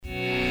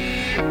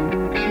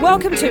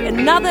Welcome to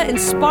another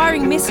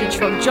inspiring message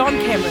from John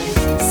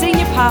Cameron,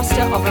 Senior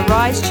Pastor of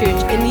Arise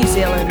Church in New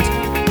Zealand.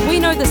 We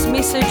know this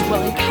message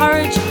will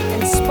encourage,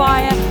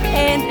 inspire,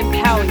 and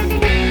empower you.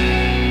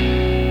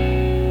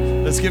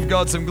 Let's give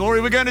God some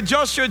glory. We're going to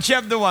Joshua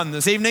chapter 1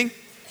 this evening.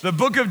 The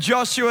book of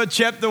Joshua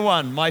chapter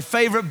 1, my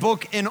favorite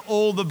book in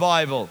all the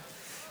Bible.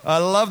 I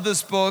love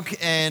this book,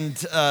 and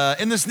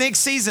in this next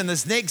season,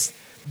 this next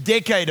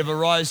decade of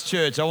Arise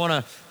Church, I want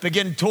to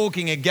begin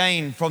talking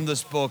again from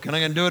this book, and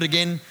I'm going to do it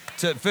again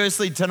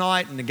firstly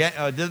tonight, and again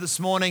I did it this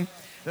morning.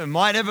 I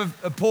might have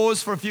a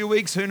pause for a few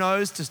weeks, who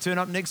knows? Just turn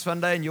up next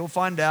Sunday and you'll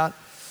find out.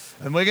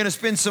 And we're going to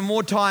spend some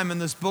more time in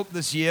this book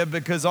this year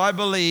because I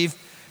believe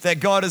that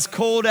God has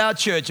called our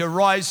church,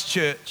 Arise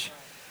Church,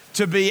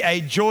 to be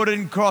a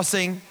Jordan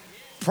crossing,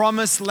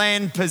 promised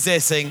land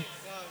possessing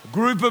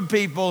group of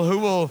people who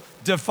will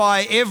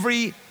defy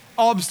every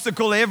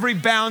obstacle, every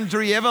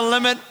boundary, every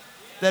limit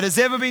that has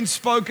ever been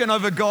spoken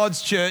over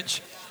God's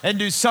church and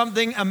do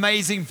something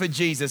amazing for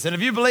Jesus. And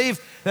if you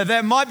believe that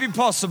that might be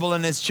possible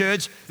in this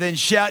church, then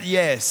shout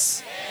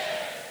yes.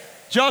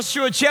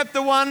 Joshua chapter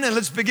 1, and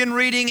let's begin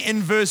reading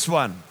in verse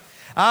 1.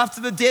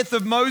 After the death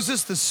of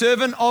Moses, the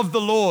servant of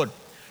the Lord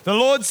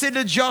said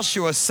to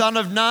Joshua, son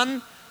of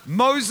Nun,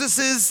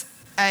 Moses'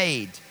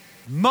 aide,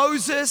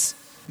 Moses,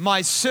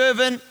 my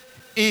servant,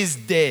 is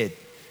dead.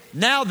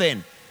 Now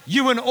then,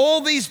 you and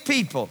all these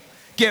people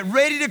get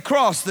ready to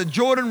cross the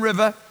Jordan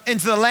River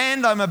into the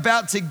land I'm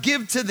about to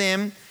give to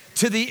them,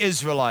 to the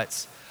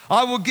Israelites.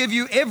 I will give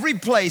you every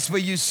place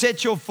where you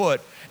set your foot,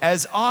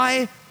 as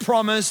I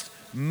promised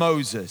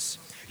Moses.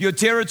 Your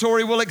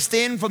territory will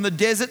extend from the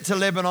desert to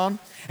Lebanon,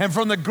 and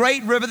from the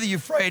great river, the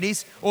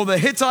Euphrates, or the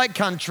Hittite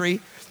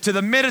country, to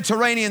the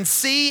Mediterranean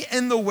Sea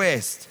in the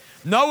west.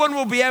 No one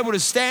will be able to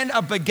stand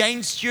up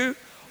against you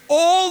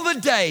all the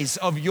days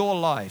of your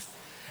life.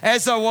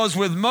 As I was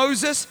with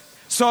Moses,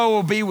 so I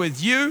will be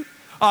with you.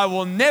 I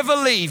will never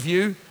leave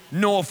you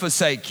nor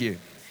forsake you.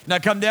 Now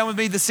come down with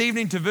me this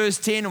evening to verse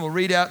 10 and we'll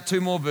read out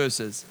two more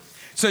verses.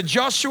 So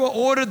Joshua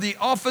ordered the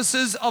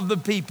officers of the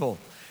people,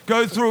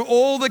 go through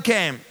all the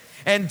camp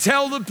and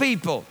tell the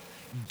people,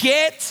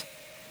 get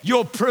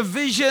your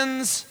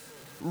provisions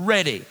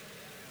ready.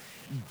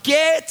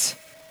 Get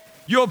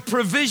your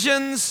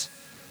provisions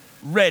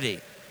ready.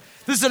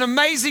 This is an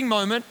amazing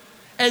moment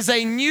as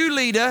a new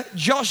leader,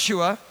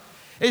 Joshua,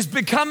 is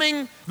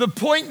becoming the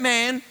point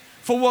man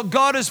for what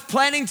God is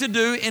planning to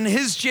do in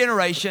his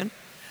generation.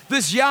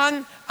 This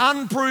young,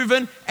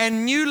 unproven,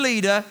 and new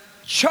leader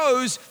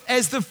chose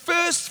as the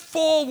first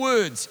four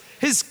words,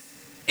 his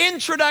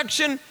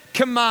introduction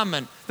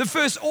commandment, the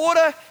first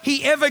order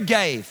he ever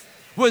gave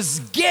was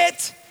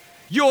get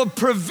your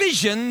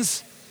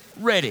provisions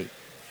ready.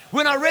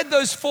 When I read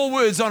those four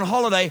words on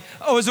holiday,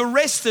 I was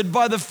arrested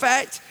by the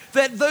fact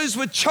that those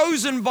were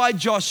chosen by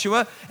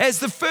Joshua as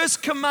the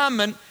first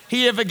commandment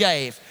he ever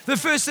gave. The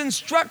first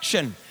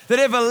instruction that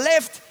ever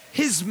left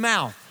his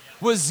mouth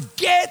was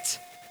get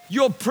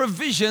your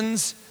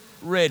provisions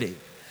ready.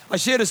 I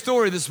shared a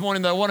story this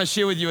morning that I want to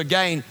share with you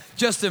again,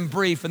 just in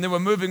brief, and then we're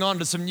moving on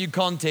to some new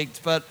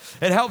context, but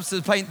it helps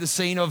to paint the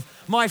scene of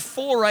my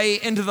foray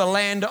into the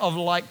land of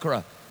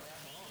Lycra.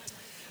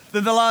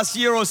 In the last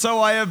year or so,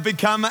 I have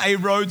become a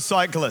road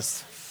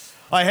cyclist.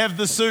 I have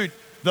the suit,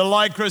 the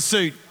Lycra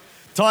suit,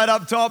 tied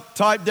up top,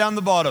 tied down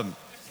the bottom.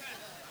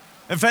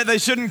 In fact, they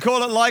shouldn't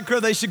call it Lycra,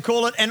 they should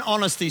call it an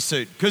honesty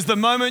suit, because the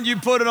moment you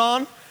put it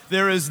on,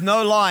 there is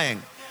no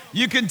lying.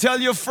 You can tell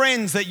your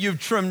friends that you've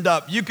trimmed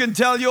up. You can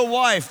tell your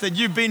wife that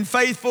you've been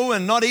faithful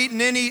and not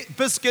eaten any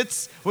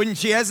biscuits when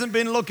she hasn't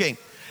been looking.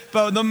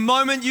 But the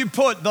moment you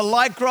put the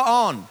Lycra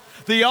on,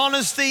 the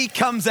honesty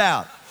comes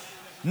out.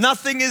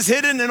 Nothing is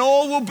hidden and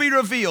all will be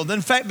revealed.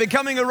 In fact,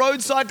 becoming a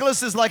road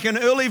cyclist is like an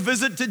early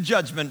visit to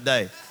Judgment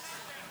Day.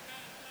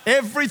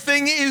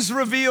 Everything is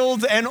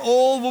revealed and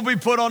all will be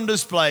put on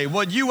display.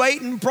 What you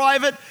ate in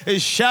private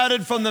is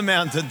shouted from the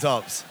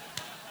mountaintops.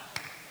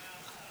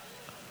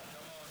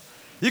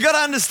 You got to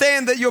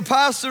understand that your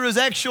pastor is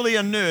actually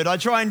a nerd. I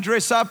try and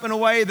dress up in a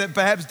way that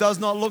perhaps does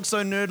not look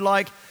so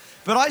nerd-like,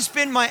 but I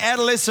spent my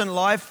adolescent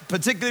life,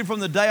 particularly from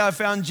the day I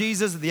found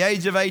Jesus at the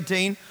age of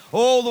 18,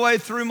 all the way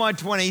through my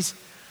 20s,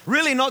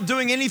 really not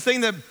doing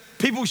anything that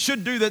people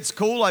should do that's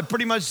cool. I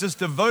pretty much just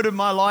devoted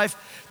my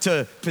life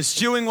to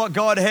pursuing what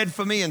God had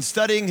for me and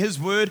studying His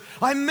Word.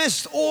 I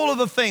missed all of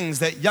the things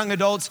that young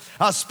adults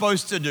are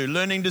supposed to do,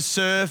 learning to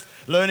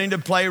surf, learning to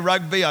play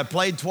rugby. I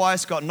played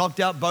twice, got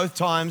knocked out both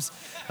times.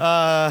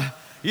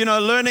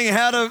 Learning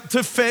how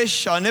to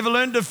fish. I never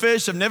learned to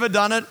fish. I've never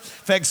done it. In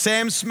fact,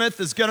 Sam Smith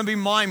is going to be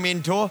my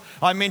mentor.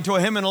 I mentor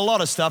him in a lot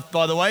of stuff,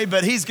 by the way,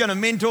 but he's going to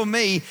mentor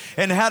me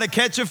in how to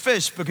catch a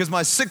fish because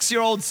my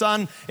 6-year-old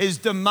son is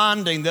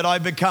demanding that I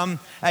become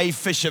a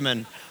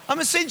fisherman. I'm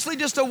essentially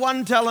just a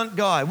one-talent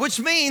guy, which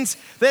means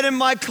that in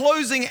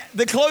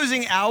the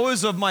closing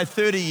hours of my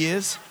 30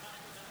 years,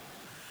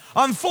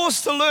 I'm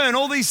forced to learn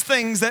all these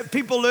things that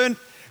people learn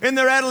in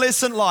their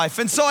adolescent life.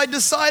 And so I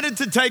decided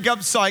to take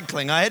up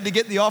cycling. I had to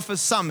get the office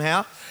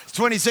somehow.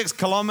 26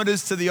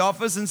 kilometers to the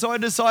office, and so I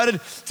decided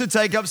to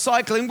take up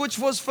cycling, which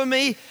was for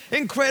me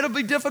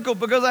incredibly difficult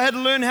because I had to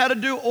learn how to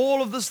do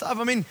all of the stuff.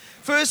 I mean,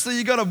 firstly,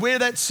 you got to wear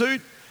that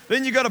suit,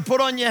 then you got to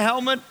put on your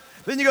helmet,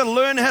 then you got to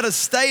learn how to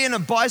stay in a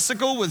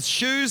bicycle with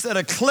shoes that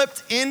are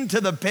clipped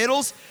into the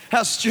pedals.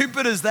 How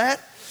stupid is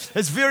that?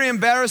 It's very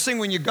embarrassing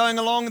when you're going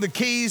along the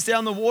quays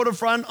down the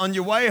waterfront on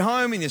your way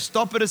home and you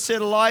stop at a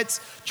set of lights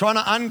trying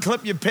to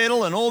unclip your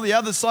pedal and all the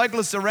other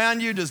cyclists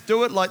around you just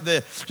do it like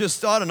they're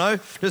just, I don't know,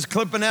 just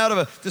clipping out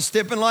of just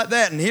stepping like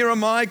that. And here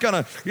am I kind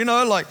of,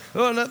 like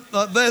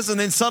this, and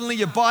then suddenly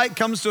your bike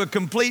comes to a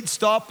complete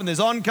stop and there's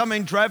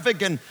oncoming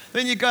traffic and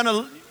then you kind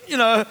of,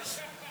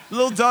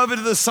 lilt over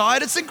to the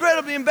side. It's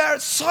incredibly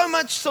embarrassing. So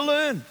much to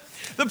learn.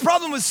 The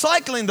problem with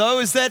cycling, though,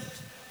 is that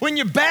when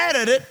you're bad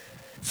at it,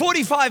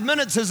 45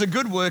 minutes is a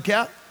good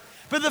workout,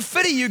 but the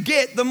fitter you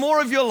get, the more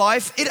of your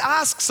life it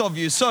asks of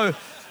you. So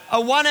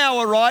a 1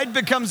 hour ride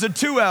becomes a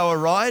 2 hour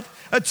ride.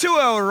 A 2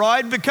 hour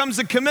ride becomes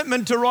a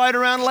commitment to ride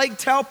around Lake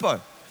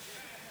Taupo.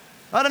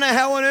 I don't know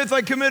how on earth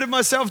I committed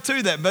myself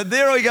to that, but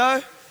there we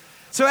go.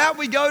 So out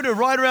we go to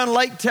ride around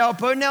Lake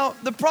Taupo. Now,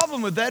 the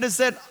problem with that is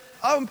that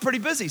I'm pretty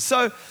busy.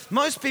 So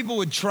most people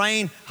would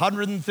train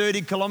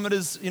 130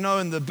 kilometers,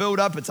 in the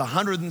build-up. It's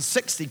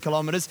 160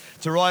 kilometers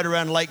to ride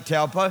around Lake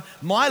Taupo.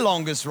 My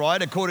longest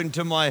ride, according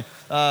to my,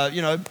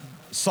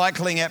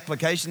 cycling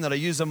application that I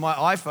use on my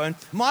iPhone,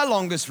 my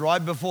longest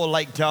ride before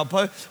Lake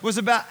Taupo was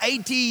about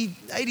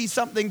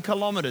 80-something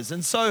kilometers.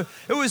 And so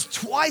it was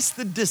twice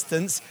the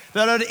distance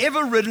that I'd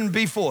ever ridden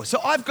before. So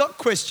I've got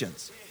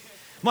questions.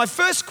 My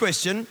first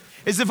question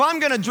is, if I'm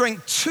going to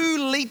drink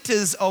 2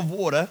 liters of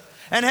water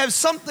and have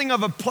something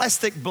of a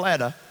plastic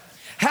bladder,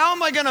 how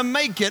am I going to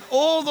make it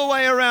all the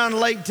way around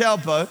Lake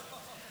Taupo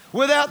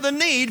without the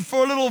need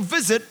for a little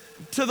visit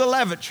to the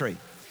lavatory?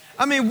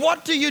 I mean,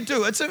 what do you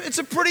do? It's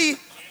a pretty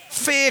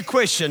fair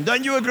question,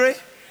 don't you agree?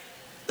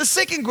 The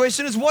second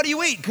question is, what do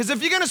you eat? Because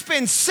if you're going to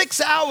spend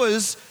 6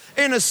 hours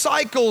in a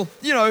cycle,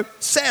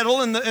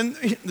 saddle, and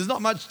there's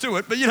not much to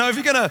it, but if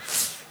you're going to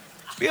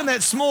be in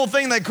that small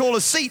thing they call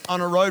a seat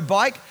on a road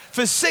bike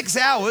for 6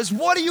 hours,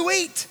 what do you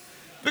eat?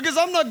 Because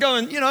I'm not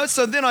going,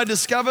 so then I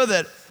discover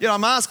that,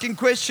 I'm asking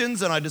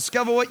questions and I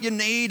discover what you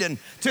need, and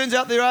turns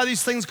out there are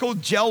these things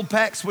called gel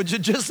packs, which are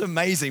just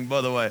amazing,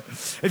 by the way.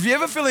 If you're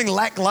ever feeling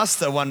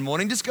lackluster one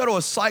morning, just go to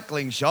a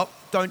cycling shop.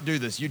 Don't do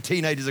this. You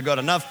teenagers have got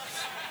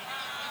enough.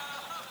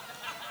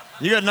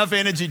 You got enough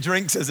energy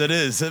drinks as it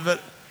is.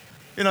 But,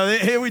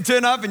 here we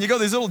turn up and you got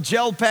these little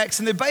gel packs,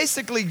 and they're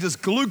basically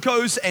just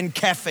glucose and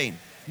caffeine.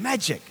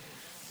 Magic.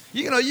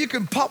 You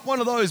can pop one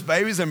of those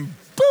babies and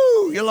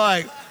boo, you're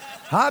like,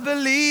 I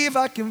believe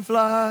I can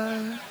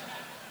fly,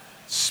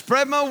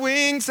 spread my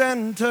wings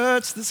and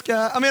touch the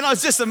sky. I mean,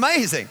 it's just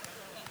amazing.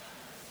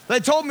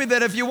 They told me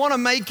that if you want to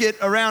make it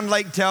around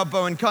Lake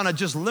Taupo and kind of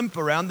just limp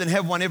around, then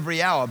have one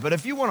every hour. But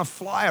if you want to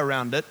fly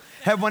around it,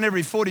 have one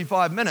every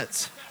 45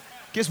 minutes.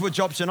 Guess which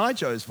option I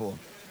chose for?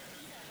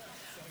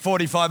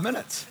 45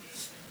 minutes.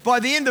 By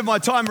the end of my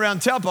time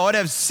around Taupo, I'd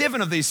have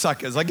 7 of these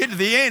suckers. I get to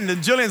the end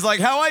and Julian's like,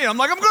 how are you? I'm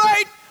like, I'm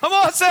great. I'm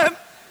awesome.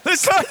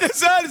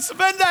 It's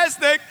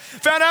fantastic.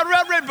 Found out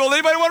about Red Bull.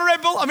 Anybody want a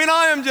Red Bull? I mean,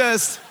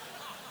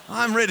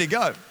 I'm ready to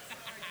go.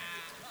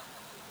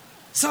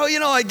 So,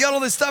 I got all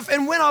this stuff.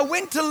 And when I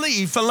went to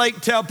leave for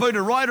Lake Taupo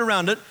to ride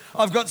around it,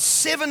 I've got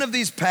 7 of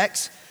these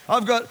packs.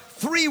 I've got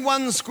 3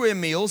 1-square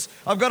meals.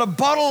 I've got a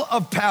bottle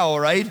of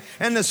Powerade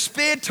and a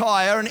spare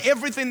tire and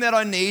everything that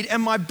I need.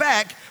 And my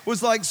back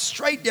was like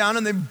straight down,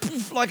 and then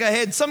poof, like I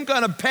had some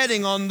kind of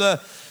padding on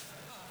the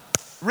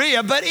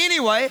rear. But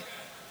anyway,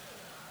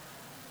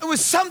 it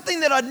was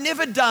something that I'd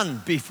never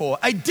done before,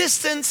 a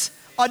distance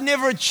I'd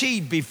never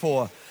achieved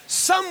before,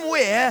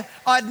 somewhere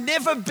I'd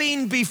never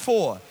been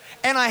before,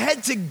 and I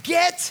had to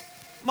get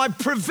my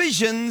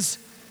provisions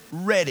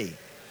ready.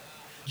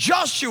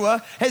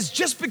 Joshua has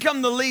just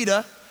become the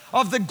leader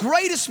of the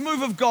greatest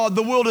move of God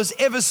the world has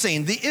ever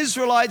seen, the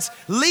Israelites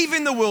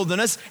leaving the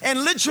wilderness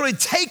and literally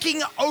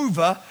taking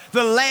over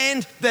the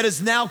land that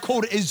is now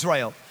called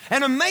Israel.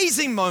 An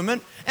amazing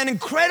moment, an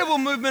incredible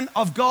movement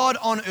of God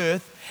on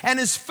earth. And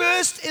his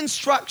first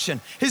instruction,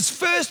 his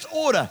first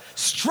order,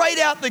 straight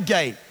out the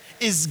gate,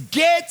 is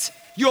get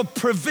your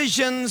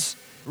provisions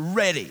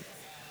ready.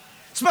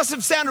 This must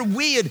have sounded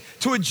weird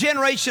to a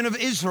generation of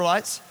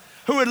Israelites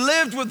who had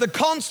lived with the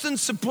constant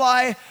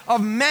supply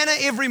of manna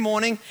every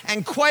morning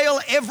and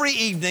quail every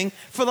evening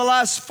for the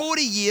last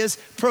 40 years,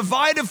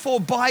 provided for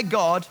by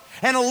God.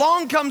 And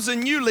along comes a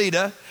new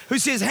leader who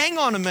says, hang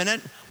on a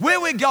minute,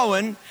 where we're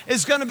going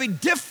is going to be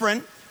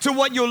different to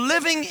what you're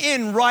living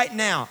in right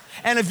now.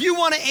 And if you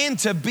want to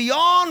enter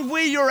beyond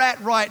where you're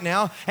at right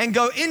now and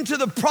go into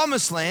the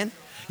promised land,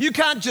 you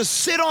can't just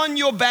sit on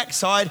your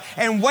backside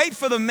and wait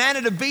for the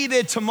manna to be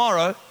there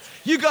tomorrow.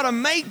 You got to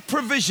make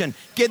provision.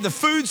 Get the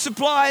food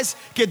supplies,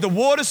 get the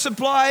water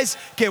supplies,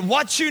 get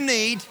what you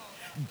need.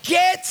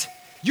 Get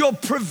your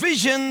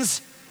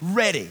provisions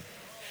ready.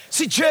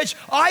 See, church,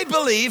 I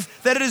believe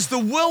that it is the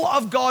will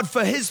of God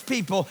for his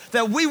people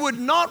that we would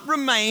not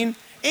remain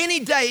any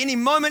day, any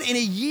moment,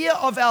 any year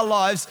of our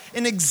lives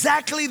in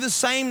exactly the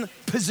same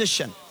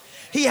position.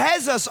 He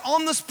has us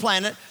on this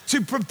planet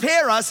to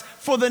prepare us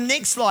for the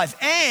next life.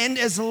 And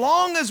as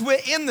long as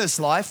we're in this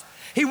life,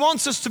 He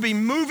wants us to be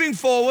moving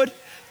forward,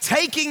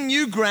 taking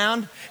new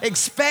ground,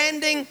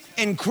 expanding,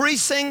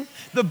 increasing.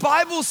 The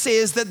Bible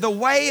says that the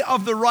way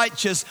of the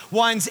righteous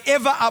winds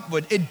ever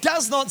upward. It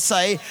does not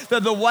say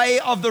that the way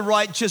of the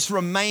righteous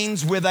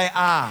remains where they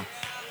are.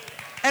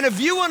 And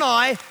if you and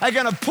I are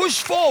going to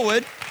push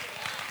forward,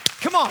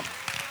 come on.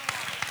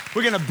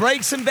 We're going to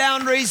break some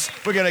boundaries.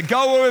 We're going to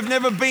go where we've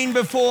never been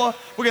before.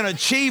 We're going to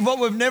achieve what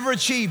we've never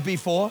achieved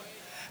before.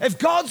 If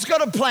God's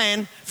got a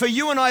plan for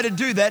you and I to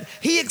do that,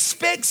 He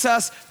expects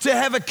us to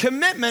have a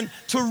commitment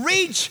to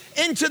reach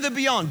into the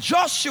beyond.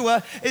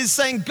 Joshua is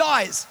saying,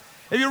 guys,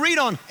 if you read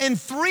on, in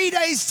 3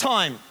 days'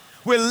 time,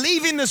 we're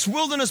leaving this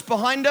wilderness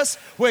behind us.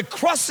 We're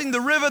crossing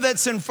the river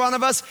that's in front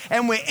of us,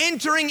 and we're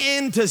entering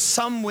into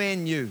somewhere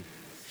new.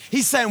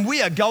 He's saying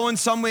we are going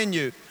somewhere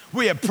new.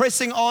 We are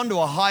pressing on to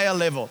a higher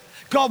level.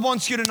 God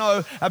wants you to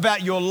know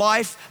about your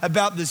life,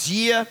 about this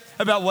year,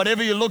 about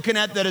whatever you're looking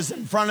at that is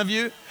in front of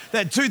you.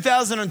 That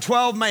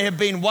 2012 may have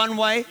been one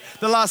way.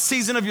 The last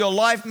season of your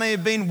life may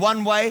have been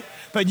one way.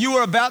 But you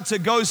are about to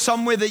go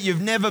somewhere that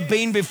you've never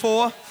been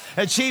before.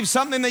 Achieve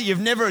something that you've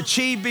never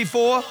achieved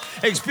before.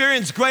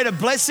 Experience greater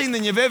blessing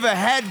than you've ever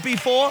had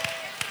before.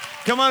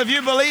 Come on, if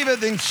you believe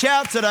it, then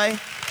shout today.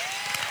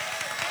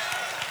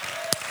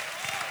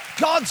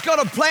 God's got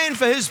a plan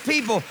for His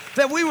people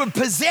that we would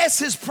possess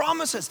His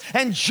promises.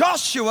 And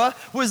Joshua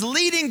was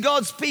leading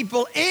God's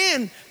people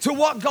into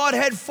what God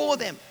had for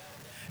them.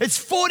 It's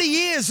 40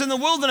 years in the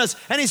wilderness,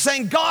 and He's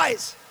saying,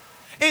 guys,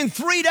 in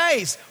 3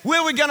 days,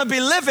 where we're going to be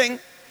living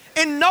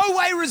in no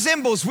way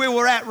resembles where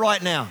we're at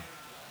right now.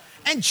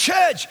 And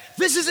church,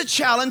 this is a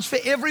challenge for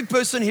every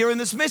person here in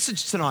this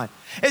message tonight.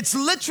 It's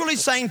literally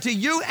saying to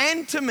you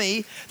and to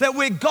me that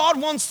where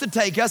God wants to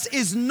take us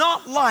is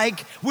not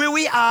like where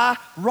we are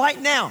right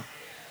now.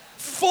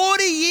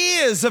 40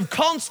 years of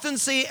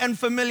constancy and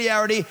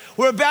familiarity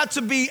were about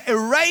to be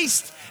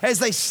erased as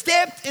they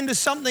stepped into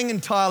something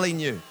entirely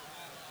new.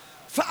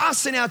 For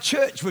us in our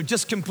church, we've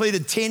just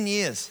completed 10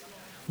 years,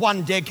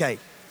 1 decade.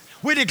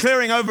 We're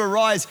declaring over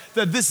Rise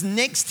that this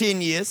next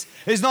 10 years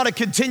is not a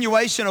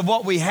continuation of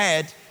what we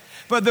had,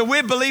 but that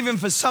we're believing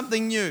for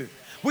something new.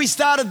 We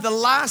started the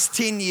last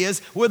 10 years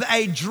with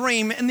a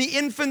dream in the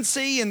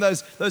infancy, in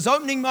those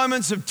opening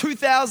moments of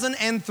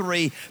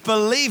 2003,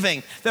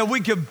 believing that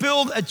we could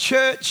build a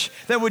church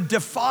that would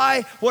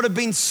defy what had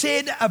been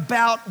said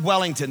about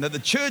Wellington, that the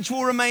church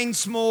will remain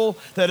small,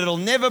 that it'll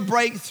never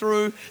break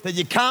through, that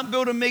you can't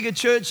build a mega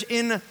church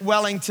in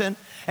Wellington.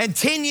 And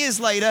 10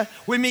 years later,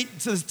 we meet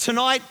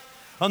tonight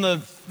on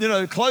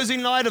the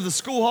closing night of the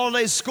school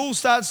holidays. School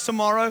starts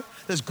tomorrow.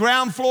 There's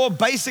ground floor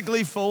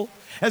basically full.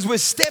 As we're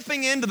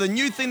stepping into the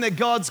new thing that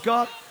God's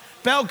got,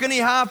 balcony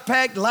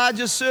half-packed,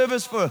 largest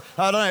service for,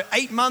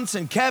 8 months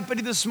in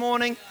Kapiti this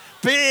morning,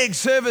 big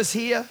service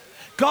here,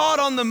 God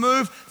on the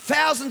move,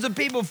 thousands of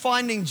people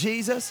finding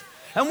Jesus,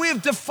 and we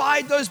have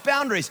defied those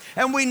boundaries.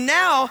 And we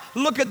now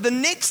look at the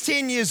next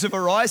 10 years of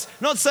Arise,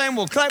 not saying,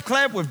 well, clap,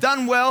 clap, we've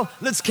done well,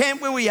 let's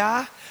camp where we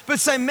are, but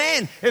say,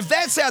 man, if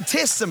that's our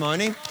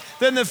testimony,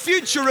 then the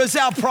future is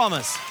our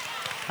promise.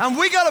 And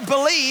we got to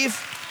believe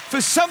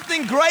for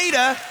something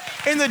greater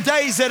in the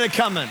days that are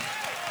coming.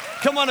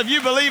 Come on, if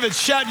you believe it,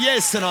 shout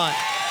yes tonight.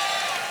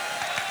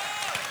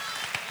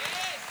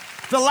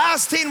 The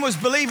last 10 was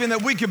believing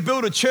that we could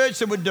build a church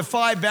that would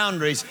defy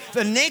boundaries.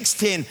 The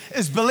next 10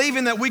 is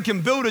believing that we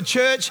can build a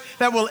church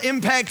that will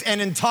impact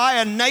an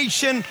entire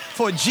nation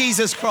for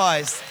Jesus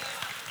Christ.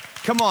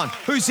 Come on,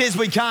 who says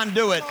we can't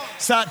do it?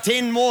 Start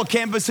 10 more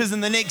campuses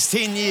in the next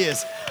 10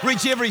 years.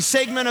 Reach every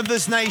segment of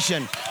this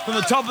nation, from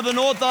the top of the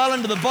North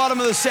Island to the bottom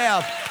of the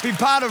South. Be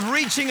part of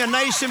reaching a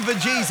nation for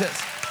Jesus.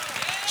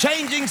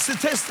 Changing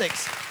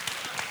statistics.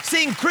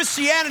 Seeing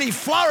Christianity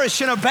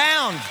flourish and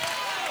abound.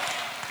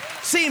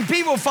 Seeing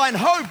people find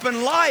hope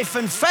and life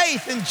and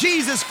faith in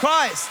Jesus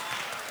Christ.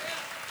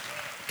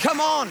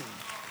 Come on.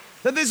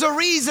 That there's a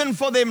reason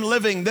for them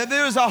living. That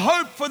there is a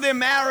hope for their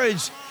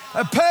marriage.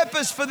 A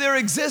purpose for their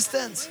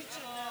existence.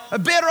 A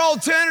better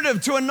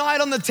alternative to a night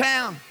on the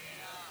town.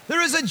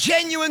 There is a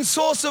genuine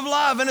source of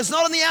love, and it's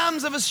not in the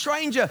arms of a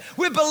stranger.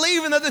 We're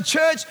believing that the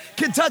church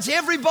can touch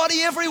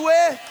everybody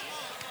everywhere.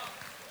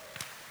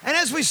 And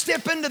as we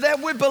step into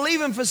that, we're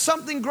believing for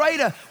something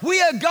greater.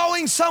 We are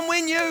going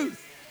somewhere new.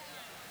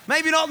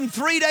 Maybe not in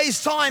 3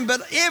 days' time,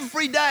 but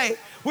every day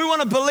we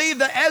want to believe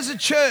that as a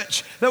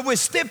church that we're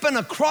stepping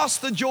across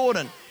the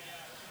Jordan.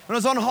 When I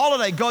was on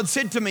holiday, God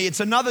said to me, it's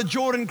another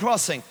Jordan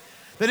crossing.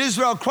 That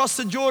Israel crossed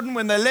the Jordan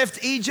when they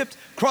left Egypt,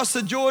 crossed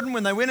the Jordan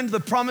when they went into the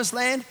promised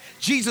land.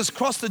 Jesus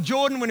crossed the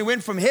Jordan when He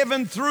went from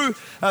heaven through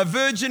a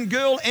virgin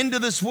girl into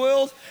this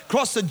world.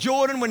 Crossed the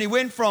Jordan when He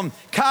went from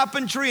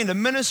carpentry into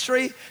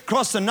ministry.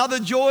 Crossed another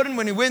Jordan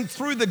when He went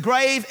through the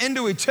grave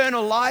into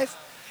eternal life.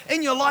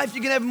 In your life,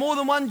 you can have more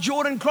than one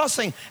Jordan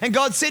crossing. And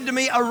God said to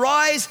me,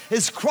 Arise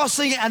is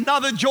crossing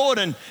another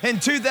Jordan in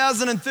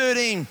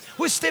 2013.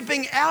 We're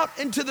stepping out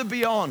into the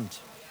beyond.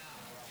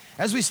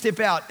 As we step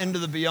out into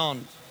the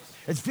beyond,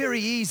 it's very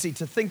easy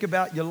to think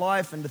about your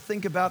life and to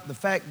think about the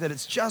fact that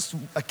it's just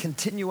a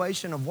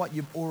continuation of what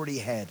you've already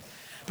had.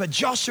 But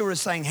Joshua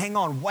is saying, hang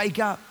on, wake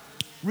up,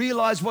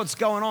 realize what's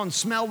going on,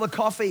 smell the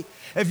coffee.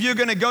 If you're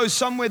going to go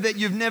somewhere that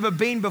you've never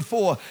been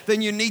before,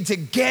 then you need to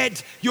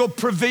get your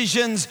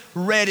provisions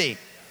ready.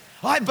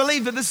 I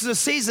believe that this is a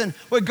season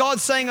where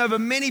God's saying over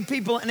many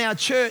people in our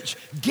church,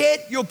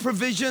 get your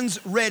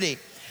provisions ready.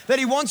 That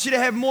He wants you to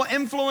have more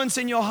influence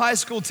in your high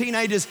school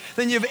teenagers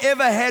than you've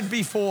ever had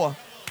before.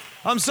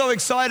 I'm so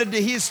excited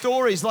to hear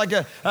stories like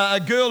a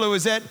girl who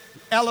was at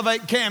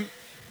Elevate Camp,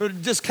 who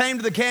just came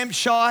to the camp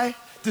shy,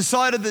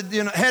 decided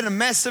that, had a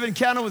massive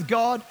encounter with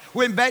God,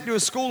 went back to her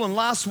school, and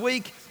last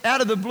week,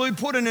 out of the blue,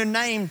 put in her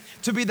name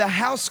to be the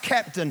house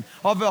captain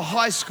of her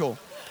high school.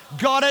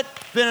 Got it.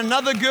 Then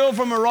another girl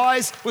from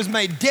Arise was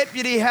made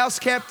deputy house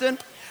captain.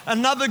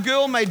 Another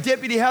girl made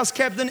deputy house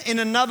captain in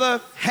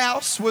another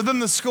house within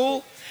the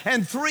school.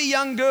 And 3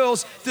 young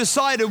girls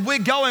decided we're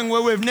going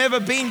where we've never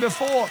been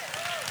before.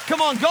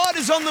 Come on, God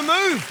is on the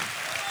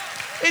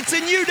move. It's a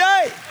new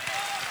day.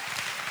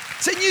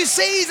 It's a new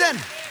season.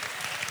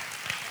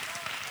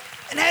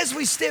 And as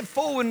we step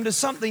forward into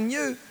something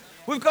new,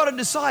 we've got to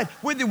decide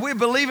whether we're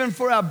believing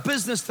for our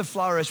business to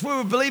flourish,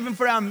 whether we're believing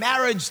for our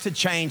marriage to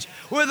change,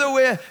 whether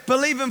we're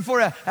believing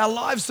for our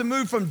lives to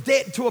move from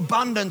debt to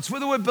abundance,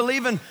 whether we're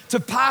believing to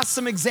pass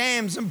some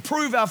exams,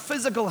 improve our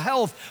physical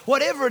health,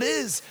 whatever it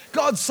is,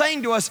 God's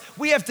saying to us,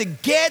 we have to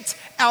get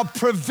our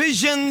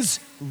provisions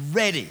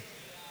ready.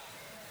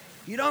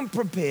 You don't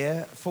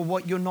prepare for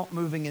what you're not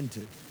moving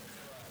into.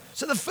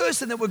 So the first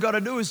thing that we've got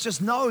to do is just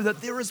know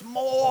that there is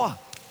more,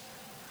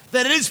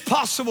 that it is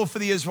possible for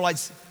the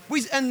Israelites.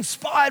 We're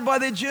inspired by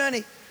their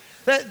journey.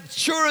 That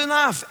sure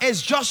enough,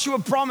 as Joshua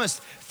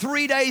promised,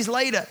 3 days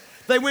later,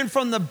 they went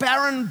from the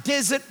barren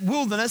desert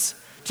wilderness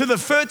to the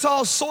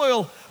fertile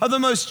soil of the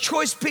most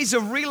choice piece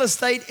of real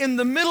estate in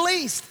the Middle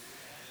East.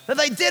 That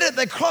they did it,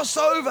 they crossed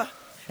over.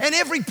 And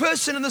every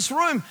person in this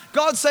room,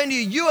 God's saying to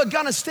you, you are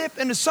going to step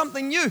into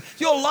something new.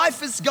 Your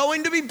life is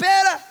going to be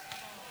better.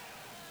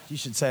 You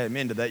should say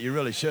amen to that, you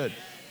really should.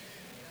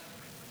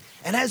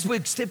 And as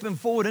we're stepping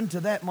forward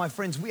into that, my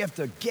friends, we have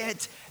to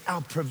get our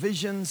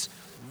provisions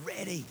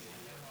ready.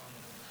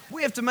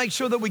 We have to make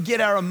sure that we get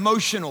our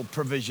emotional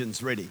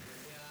provisions ready.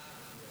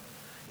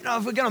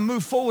 If we're going to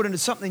move forward into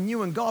something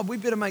new in God, we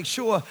better make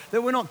sure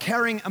that we're not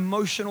carrying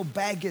emotional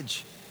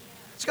baggage.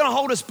 It's going to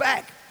hold us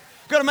back.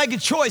 We've got to make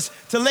a choice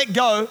to let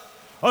go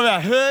of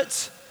our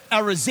hurts,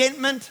 our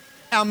resentment,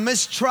 our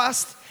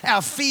mistrust,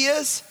 our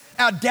fears,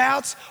 our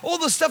doubts, all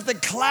the stuff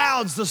that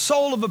clouds the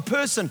soul of a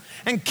person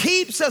and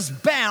keeps us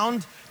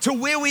bound to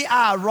where we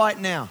are right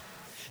now.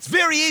 It's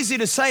very easy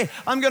to say,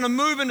 I'm going to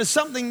move into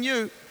something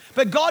new,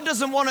 but God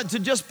doesn't want it to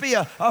just be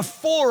a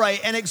foray,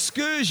 an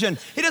excursion.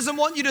 He doesn't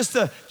want you just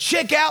to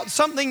check out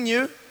something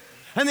new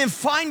and then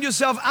find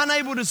yourself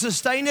unable to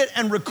sustain it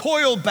and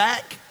recoil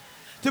back,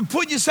 to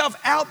put yourself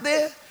out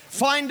there,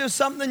 find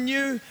something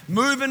new,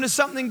 move into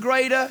something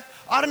greater.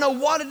 I don't know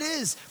what it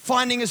is,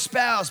 finding a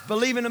spouse,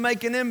 believing to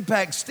make an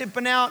impact,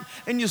 stepping out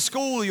in your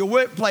school, your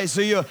workplace,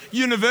 or your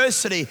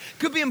university.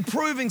 Could be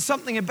improving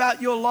something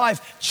about your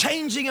life,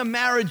 changing a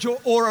marriage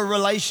or a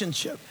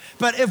relationship.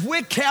 But if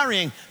we're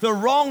carrying the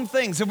wrong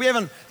things, if we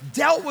haven't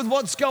dealt with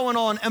what's going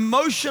on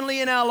emotionally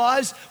in our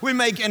lives, we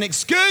make an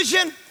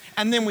excursion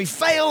and then we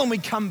fail and we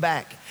come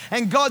back.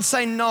 And God's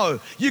saying, no,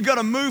 you've got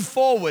to move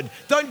forward.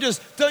 Don't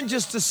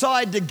just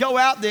decide to go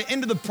out there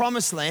into the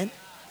promised land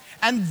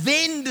and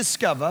then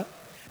discover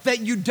that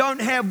you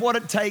don't have what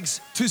it takes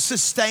to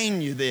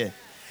sustain you there.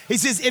 He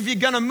says, if you're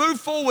going to move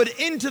forward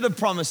into the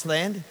promised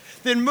land,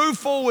 then move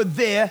forward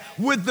there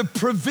with the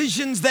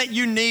provisions that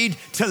you need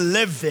to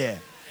live there.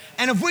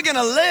 And if we're going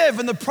to live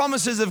in the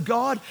promises of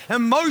God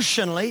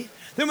emotionally,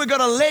 then we've got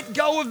to let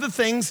go of the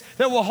things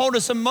that will hold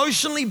us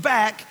emotionally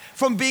back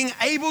from being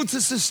able to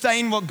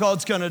sustain what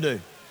God's going to do.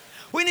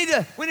 We need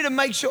to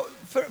make sure,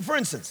 for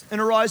instance,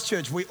 in Arise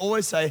Church, we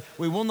always say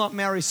we will not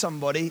marry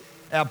somebody,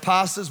 our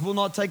pastors will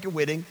not take a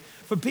wedding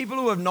for people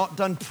who have not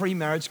done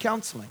pre-marriage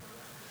counseling.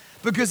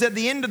 Because at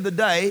the end of the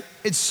day,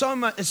 it's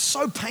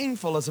so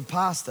painful as a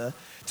pastor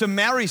to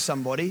marry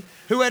somebody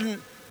who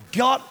hadn't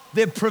got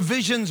their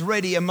provisions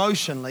ready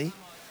emotionally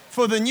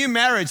for the new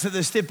marriage that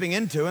they're stepping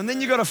into. And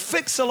then you've got to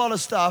fix a lot of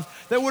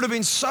stuff that would have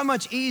been so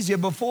much easier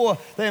before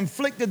they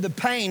inflicted the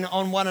pain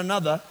on one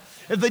another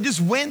if they just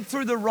went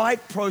through the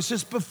right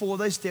process before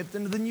they stepped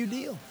into the new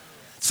deal.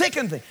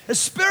 Second thing is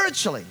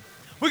spiritually,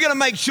 we're going to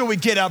make sure we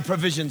get our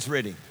provisions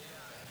ready.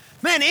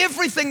 Man,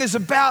 everything is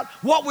about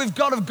what we've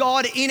got of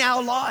God in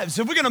our lives.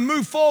 If we're going to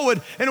move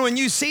forward into a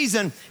new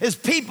season as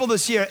people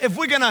this year, if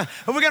we're going to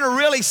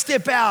really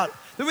step out,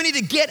 then we need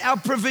to get our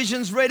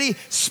provisions ready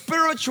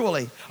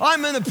spiritually.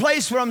 I'm in a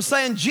place where I'm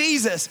saying,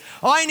 Jesus,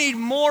 I need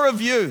more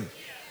of you.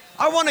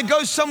 I want to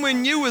go somewhere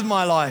new with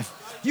my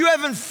life. You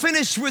haven't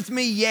finished with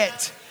me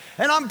yet.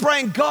 And I'm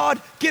praying,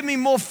 God, give me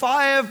more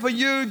fire for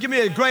you. Give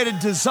me a greater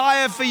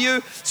desire for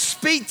you.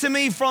 Speak to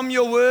me from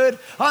your word.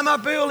 I'm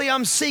up early.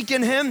 I'm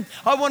seeking him.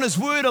 I want his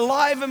word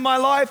alive in my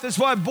life. That's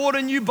why I bought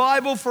a new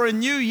Bible for a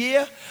new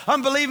year.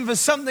 I'm believing for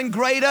something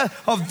greater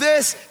of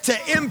this to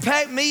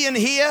impact me in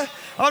here.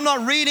 I'm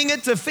not reading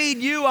it to feed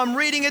you. I'm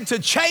reading it to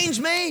change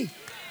me.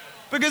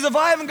 Because if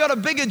I haven't got a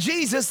bigger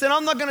Jesus, then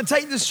I'm not going to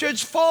take this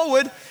church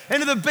forward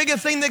into the bigger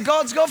thing that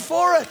God's got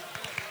for it.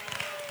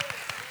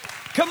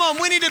 Come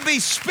on, we need to be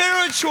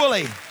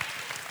spiritually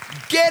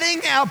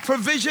getting our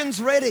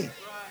provisions ready.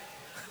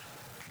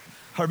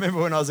 I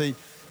remember when I was a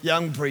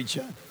young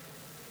preacher.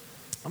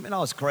 I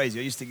was crazy.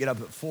 I used to get up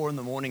at 4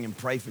 a.m. and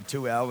pray for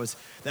 2 hours.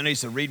 Then I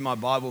used to read my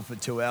Bible for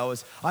 2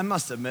 hours. I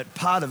must admit,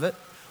 part of it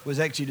was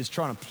actually just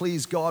trying to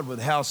please God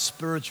with how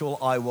spiritual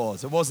I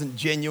was. It wasn't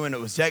genuine. It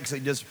was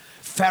actually just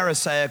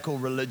Pharisaical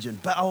religion.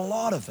 But a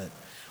lot of it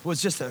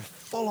was just a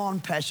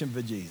full-on passion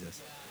for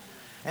Jesus.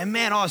 And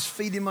man, I was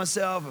feeding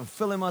myself and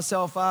filling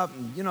myself up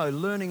and,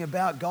 learning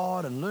about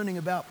God and learning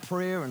about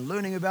prayer and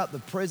learning about the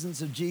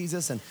presence of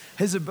Jesus and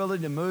his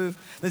ability to move.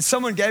 Then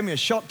someone gave me a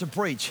shot to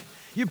preach.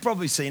 You've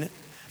probably seen it.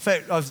 In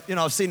fact,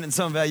 I've seen it in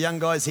some of our young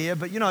guys here,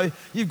 but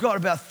you've got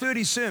about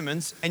 30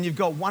 sermons and you've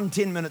got one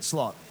 10-minute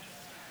slot.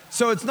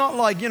 So it's not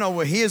like, well,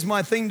 here's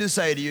my thing to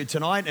say to you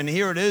tonight, and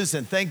here it is,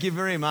 and thank you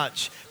very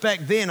much.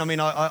 Back then,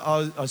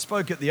 I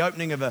spoke at the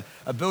opening of a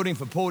building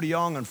for Paul de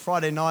Jong on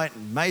Friday night,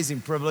 amazing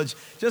privilege.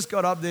 Just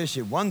got up there,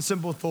 shared one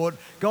simple thought,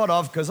 got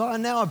off, because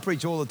now I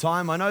preach all the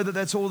time. I know that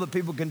that's all that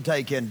people can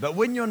take in. But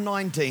when you're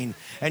 19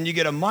 and you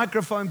get a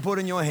microphone put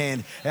in your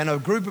hand and a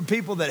group of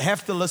people that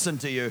have to listen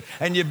to you,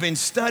 and you've been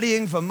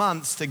studying for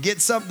months to get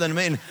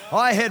something,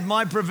 I had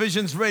my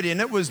provisions ready, and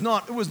it was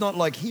not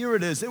like, here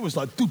it is. It was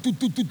like,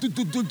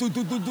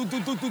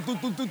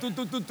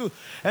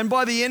 and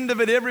by the end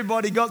of it,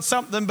 everybody got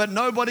something, but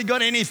nobody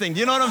got anything. Do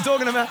you know what I'm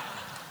talking about?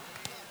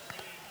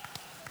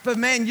 But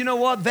man, you know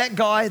what? That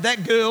guy,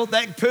 that girl,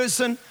 that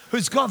person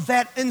who's got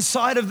that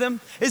inside of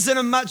them is in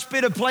a much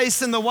better place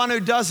than the one who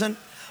doesn't.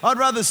 I'd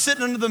rather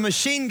sit under the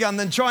machine gun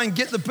than try and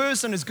get the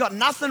person who's got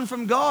nothing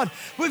from God.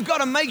 We've got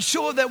to make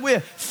sure that we're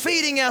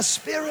feeding our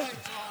spirit.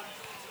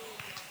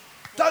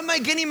 Don't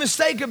make any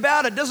mistake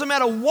about it. Doesn't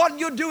matter what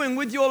you're doing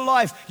with your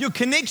life. Your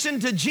connection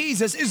to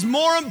Jesus is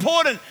more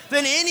important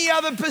than any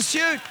other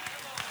pursuit.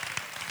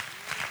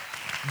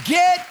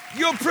 Get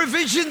your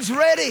provisions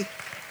ready.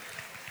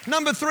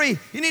 Number 3,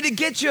 you need to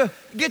get your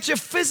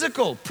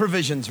physical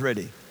provisions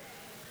ready.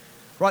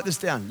 Write this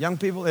down. Young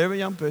people, every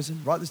young person,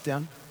 write this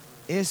down.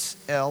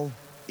 SLEEP.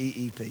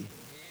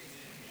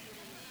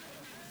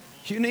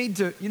 You need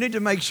to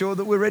make sure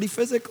that we're ready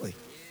physically.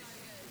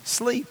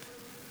 Sleep.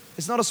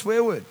 It's not a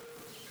swear word.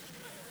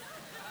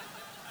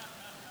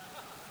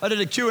 I did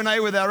a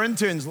Q&A with our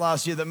interns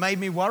last year that made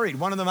me worried.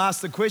 One of them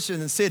asked the question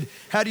and said,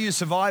 how do you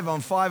survive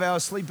on 5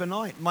 hours sleep a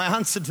night? My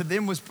answer to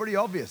them was pretty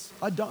obvious.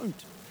 I don't.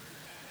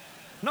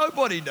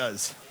 Nobody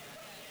does.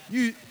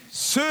 You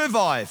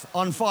survive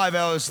on 5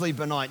 hours sleep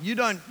a night. You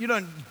don't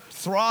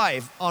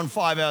thrive on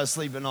 5 hours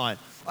sleep a night.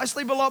 I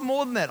sleep a lot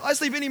more than that. I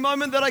sleep any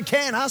moment that I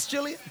can. Ask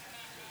Jillian.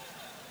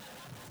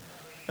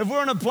 If we're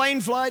on a plane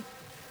flight,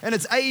 and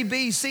it's A,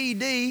 B, C,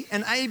 D,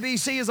 and A, B,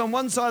 C is on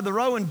one side of the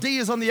row and D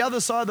is on the other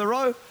side of the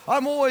row,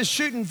 I'm always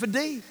shooting for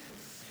D.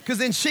 Because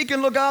then she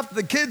can look after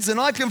the kids and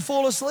I can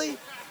fall asleep.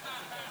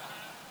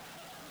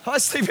 I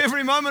sleep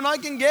every moment I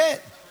can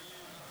get.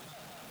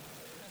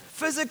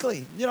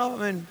 Physically,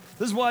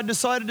 this is why I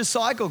decided to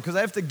cycle, because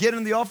I have to get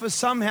in the office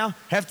somehow,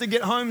 have to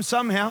get home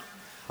somehow.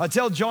 I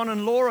tell John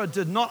and Laura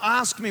to not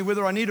ask me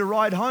whether I need a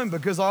ride home,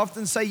 because I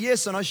often say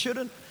yes and I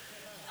shouldn't.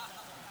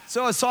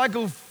 So I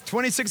cycle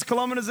 26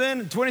 kilometers in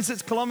and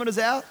 26 kilometers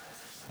out,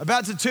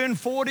 about to turn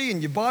 40,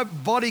 and your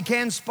body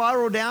can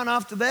spiral down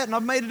after that. And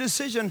I've made a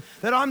decision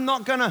that I'm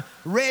not going to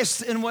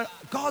rest in what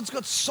God's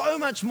got so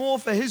much more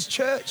for his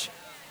church.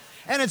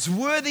 And it's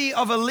worthy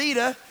of a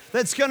leader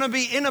that's going to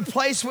be in a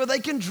place where they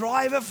can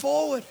drive it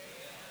forward.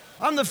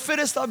 I'm the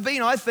fittest I've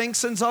been, I think,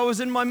 since I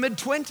was in my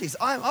mid-20s.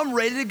 I'm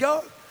ready to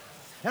go.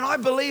 And I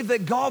believe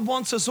that God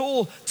wants us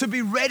all to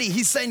be ready.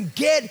 He's saying,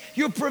 get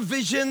your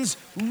provisions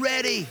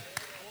ready.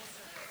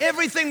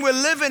 Everything we're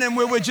living in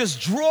where we're just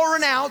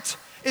drawing out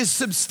is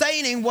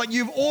sustaining what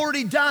you've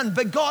already done.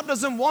 But God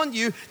doesn't want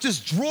you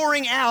just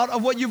drawing out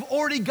of what you've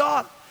already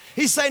got.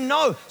 He's saying,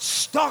 no,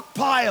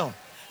 stockpile.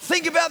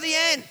 Think about the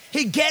ant.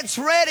 He gets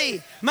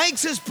ready,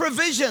 makes his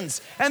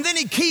provisions, and then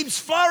he keeps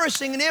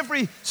flourishing in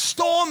every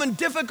storm and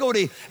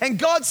difficulty. And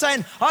God's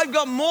saying, I've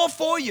got more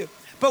for you.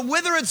 But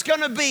whether it's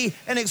going to be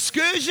an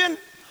excursion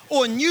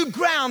or new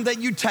ground that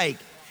you take,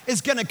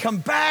 is going to come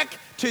back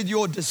to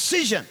your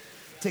decision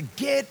to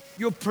get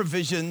your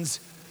provisions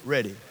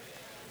ready.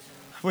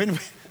 When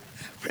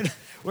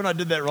I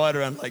did that ride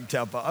around Lake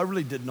Taupo, I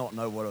really did not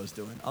know what I was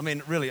doing.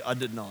 Really, I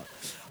did not.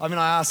 I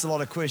asked a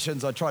lot of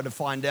questions. I tried to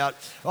find out.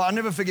 I'll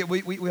never forget,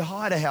 we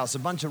hired a house. A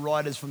bunch of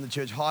riders from the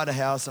church hired a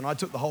house, and I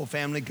took the whole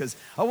family because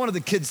I wanted the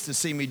kids to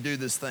see me do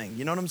this thing.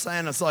 You know what I'm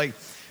saying? It's like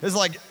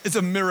it's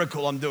a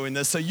miracle I'm doing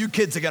this, so you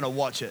kids are going to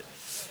watch it.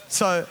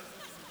 So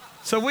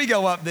So we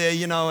go up there,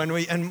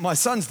 and my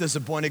son's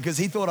disappointed because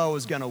he thought I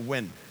was going to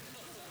win.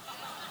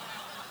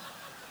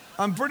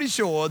 I'm pretty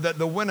sure that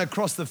the winner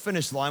crossed the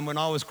finish line when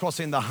I was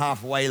crossing the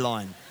halfway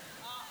line.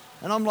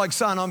 And I'm like,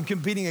 son, I'm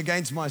competing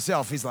against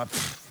myself. He's like,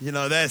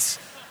 that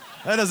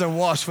doesn't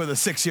wash with a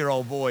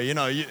 6-year-old boy.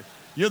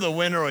 You're the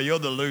winner or you're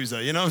the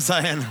loser. You know what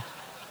I'm saying?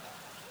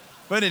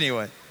 But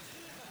anyway,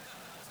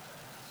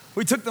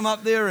 we took them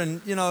up there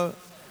and,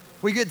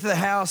 we get to the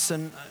house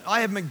and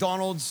I have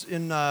McDonald's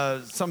in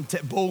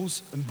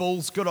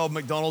Bulls, good old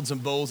McDonald's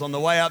and Bulls on the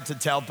way up to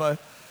Taupo.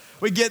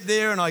 We get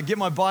there and I get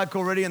my bike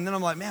all ready and then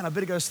I'm like, man, I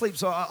better go sleep.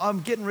 So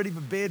I'm getting ready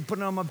for bed,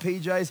 putting on my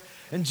PJs.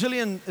 And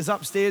Jillian is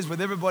upstairs with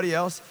everybody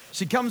else.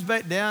 She comes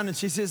back down and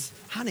she says,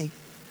 honey,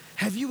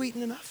 have you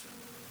eaten enough?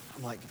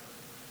 I'm like,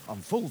 I'm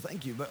full,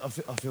 thank you, but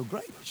I feel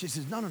great. She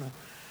says, no.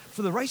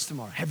 For the race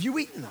tomorrow, have you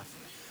eaten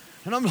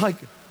enough? And I'm like,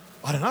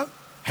 I don't know.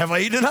 Have I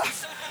eaten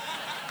enough?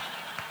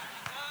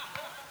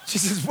 She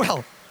says,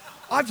 well,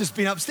 I've just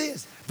been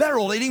upstairs. They're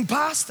all eating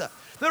pasta.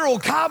 They're all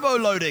carbo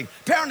loading.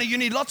 Apparently you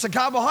need lots of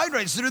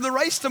carbohydrates to do the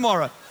race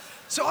tomorrow.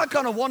 So I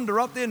kind of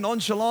wander up there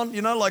nonchalant,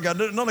 like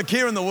not a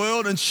care in the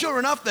world. And sure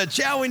enough, they're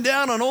chowing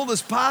down on all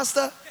this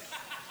pasta.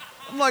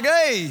 I'm like,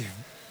 hey,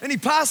 any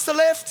pasta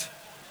left?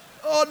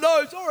 Oh,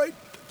 no, sorry.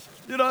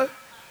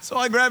 So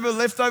I grabbed a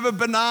leftover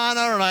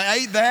banana and I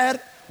ate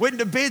that. Went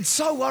to bed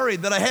so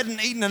worried that I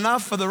hadn't eaten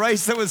enough for the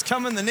race that was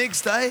coming the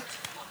next day.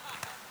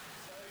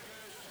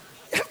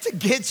 You have to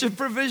get your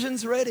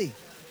provisions ready.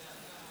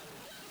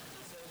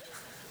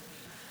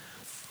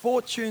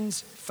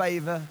 Fortunes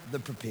favor the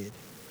prepared.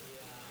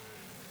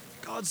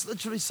 God's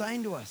literally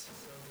saying to us,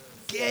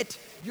 get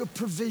your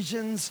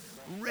provisions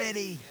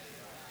ready.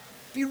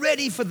 Be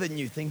ready for the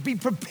new thing. Be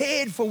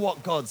prepared for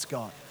what God's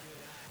got.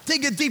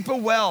 Dig a deeper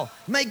well.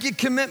 Make your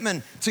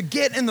commitment to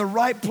get in the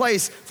right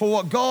place for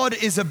what God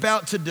is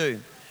about to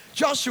do.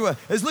 Joshua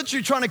is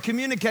literally trying to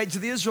communicate to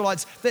the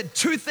Israelites that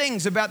two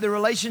things about their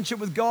relationship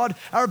with God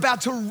are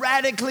about to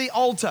radically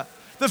alter.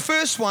 The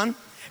first one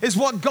is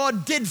what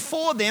God did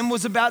for them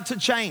was about to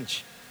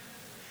change.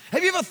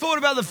 Have you ever thought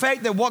about the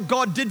fact that what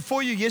God did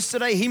for you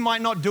yesterday, He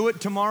might not do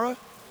it tomorrow?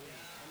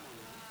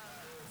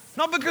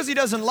 Not because He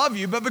doesn't love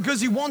you, but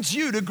because He wants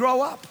you to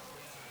grow up.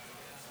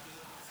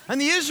 And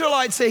the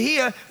Israelites are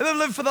here, and they've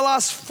lived for the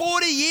last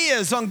 40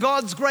 years on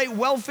God's great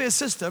welfare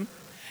system.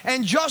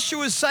 And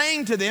Joshua is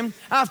saying to them,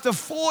 after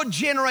 4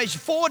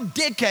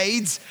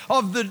 decades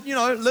of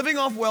living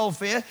off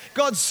welfare,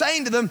 God's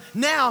saying to them,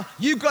 now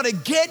you've got to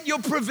get your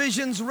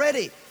provisions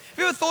ready. Have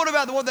you ever thought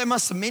about what that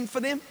must have meant for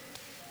them?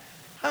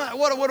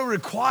 What it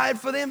required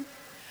for them?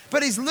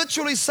 But He's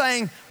literally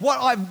saying,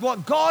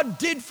 what God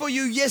did for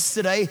you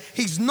yesterday,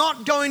 He's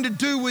not going to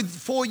do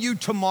for you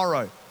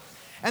tomorrow.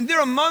 And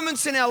there are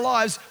moments in our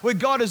lives where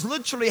God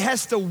literally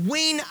has to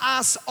wean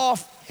us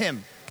off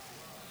Him.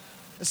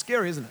 It's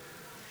scary, isn't it?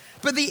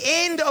 But the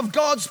end of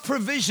God's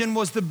provision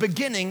was the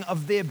beginning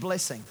of their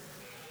blessing.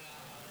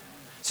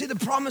 See, the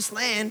promised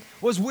land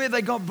was where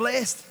they got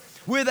blessed,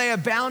 where they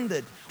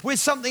abounded, where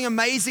something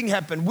amazing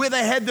happened, where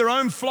they had their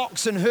own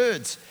flocks and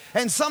herds.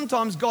 And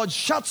sometimes God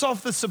shuts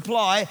off the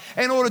supply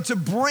in order to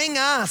bring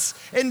us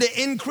into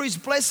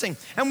increased blessing.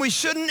 And we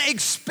shouldn't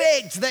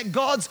expect that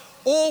God's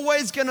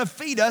always going to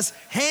feed us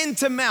hand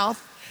to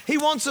mouth. He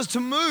wants us to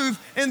move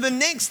in the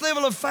next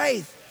level of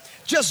faith.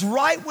 Just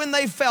right when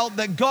they felt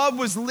that God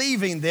was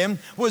leaving them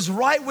was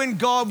right when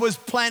God was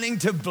planning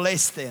to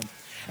bless them.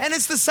 And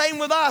it's the same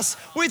with us.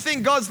 We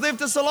think God's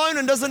left us alone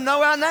and doesn't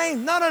know our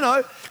name.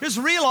 No. Just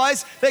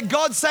realize that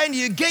God's saying to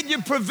you, get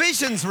your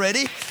provisions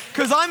ready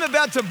because I'm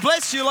about to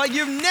bless you like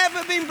you've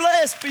never been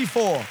blessed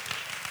before.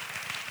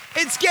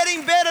 It's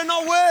getting better,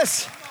 not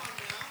worse.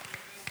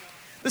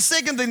 The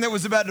second thing that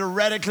was about to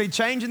radically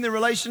change in their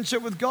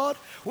relationship with God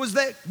was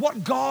that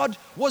what God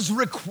was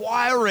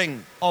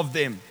requiring of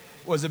them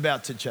was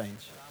about to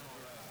change.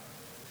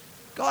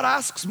 God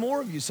asks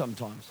more of you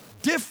sometimes,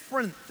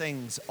 different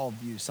things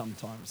of you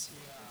sometimes.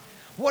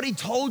 What He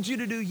told you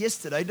to do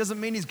yesterday doesn't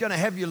mean He's going to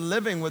have you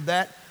living with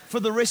that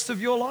for the rest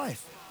of your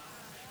life.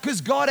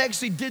 Because God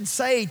actually did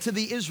say to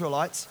the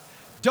Israelites,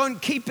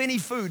 don't keep any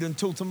food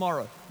until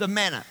tomorrow, the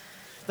manna.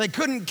 They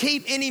couldn't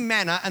keep any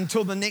manna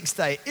until the next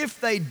day.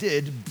 If they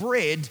did,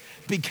 bread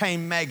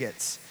became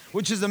maggots,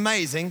 which is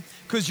amazing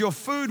because your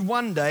food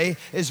one day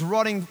is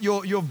rotting.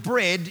 Your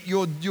bread,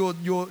 your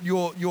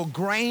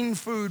grain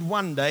food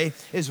one day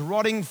is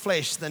rotting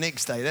flesh the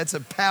next day. That's a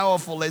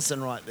powerful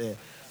lesson right there.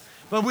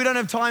 But we don't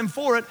have time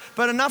for it,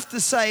 but enough to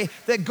say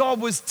that God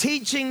was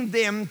teaching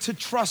them to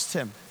trust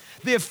Him.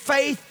 Their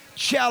faith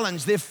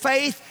challenge, their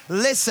faith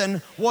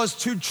lesson was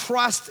to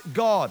trust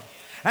God.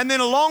 And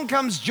then along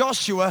comes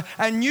Joshua,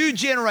 a new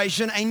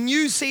generation, a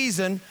new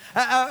season,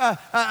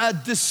 a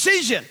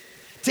decision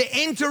to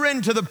enter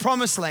into the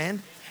promised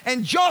land.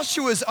 And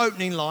Joshua's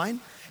opening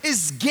line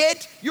is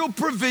get your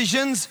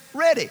provisions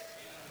ready.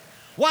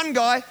 One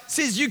guy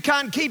says you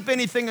can't keep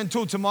anything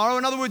until tomorrow.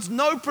 In other words,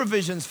 no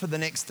provisions for the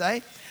next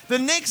day. The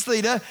next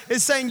leader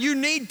is saying you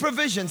need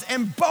provisions.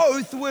 And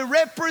both were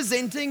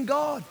representing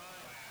God.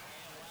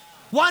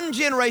 One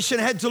generation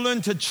had to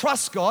learn to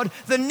trust God.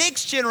 The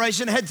next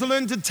generation had to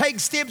learn to take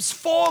steps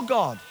for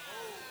God.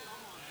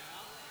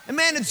 And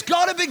man, it's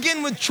got to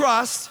begin with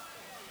trust.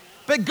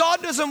 But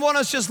God doesn't want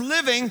us just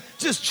living,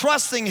 just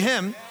trusting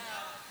Him.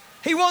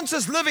 He wants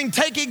us living,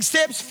 taking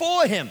steps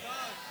for Him.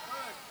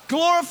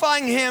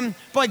 Glorifying Him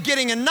by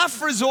getting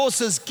enough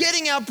resources,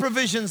 getting our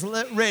provisions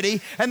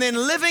ready, and then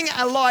living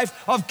a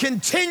life of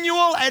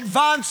continual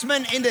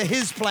advancement into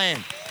His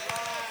plan.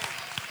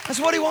 That's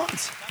what He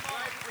wants.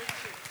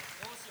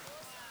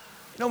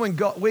 You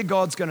know, where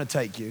God's going to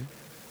take you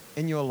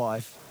in your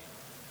life,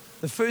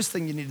 the first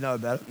thing you need to know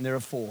about it, and there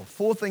are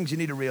four things you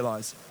need to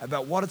realize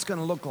about what it's going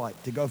to look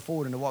like to go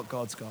forward into what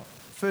God's got.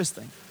 First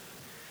thing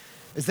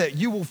is that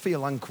you will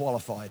feel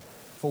unqualified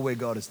for where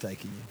God is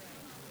taking you.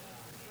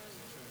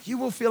 You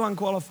will feel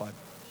unqualified.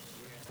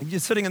 If you're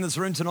sitting in this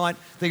room tonight,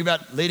 think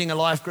about leading a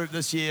life group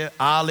this year,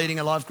 leading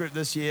a life group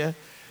this year,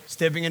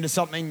 stepping into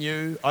something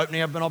new,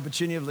 opening up an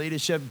opportunity of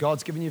leadership,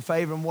 God's given you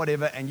favor and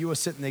whatever, and you are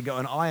sitting there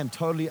going, I am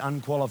totally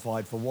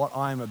unqualified for what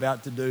I am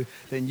about to do,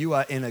 then you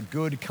are in a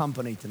good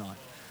company tonight.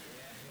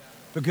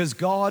 Because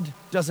God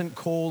doesn't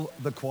call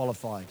the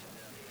qualified.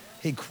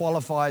 He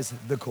qualifies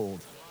the called.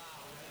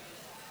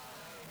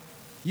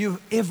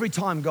 Every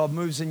time God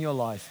moves in your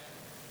life,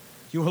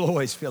 you will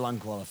always feel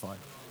unqualified.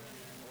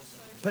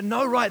 But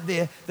know right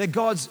there that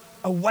God's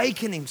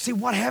awakening. See,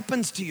 what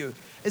happens to you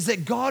is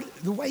that God,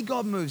 the way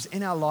God moves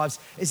in our lives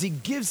is He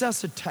gives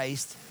us a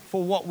taste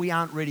for what we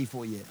aren't ready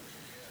for yet.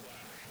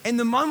 And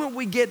the moment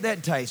we get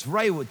that taste,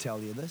 Ray would tell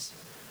you this,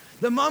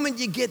 the moment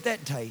you get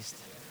that taste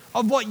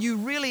of what you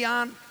really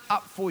aren't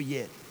up for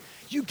yet,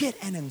 you get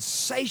an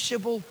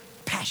insatiable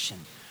passion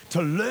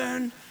to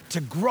learn,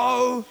 to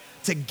grow,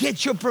 to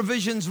get your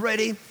provisions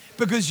ready,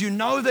 because you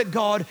know that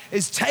God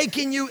is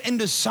taking you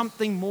into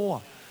something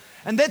more.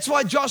 And that's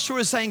why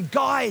Joshua is saying,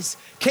 guys,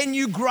 can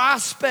you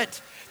grasp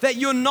it? That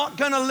you're not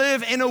going to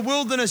live in a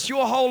wilderness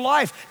your whole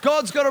life.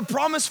 God's got a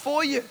promise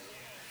for you.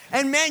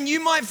 And man,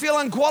 you might feel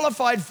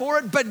unqualified for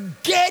it,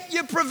 but get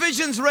your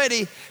provisions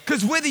ready,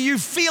 because whether you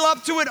feel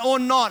up to it or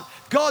not,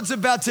 God's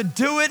about to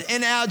do it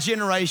in our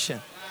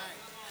generation.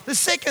 The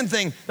second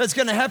thing that's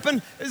going to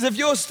happen is if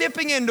you're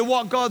stepping into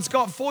what God's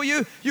got for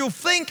you, you'll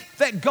think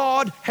that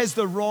God has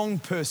the wrong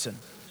person.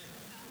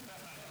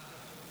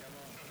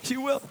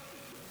 You will.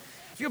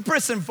 If you're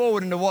pressing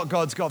forward into what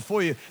God's got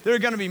for you, there are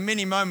going to be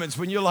many moments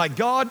when you're like,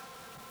 God,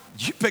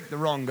 you picked the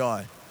wrong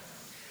guy.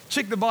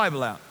 Check the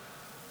Bible out.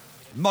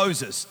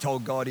 Moses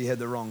told God he had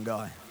the wrong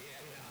guy.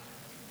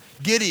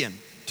 Gideon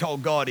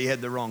told God he had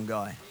the wrong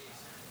guy.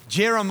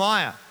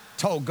 Jeremiah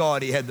told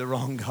God he had the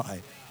wrong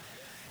guy.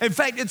 In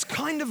fact, it's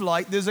kind of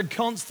like there's a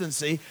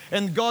constancy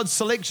in God's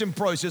selection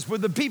process where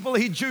the people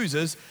He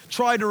chooses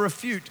try to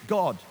refute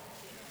God.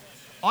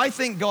 I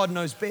think God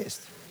knows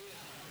best.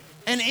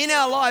 And in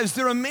our lives,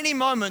 there are many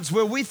moments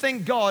where we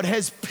think God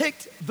has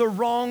picked the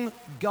wrong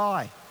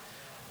guy.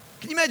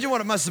 Can you imagine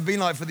what it must have been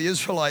like for the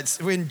Israelites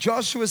when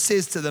Joshua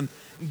says to them,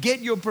 get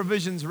your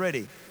provisions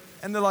ready?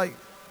 And they're like,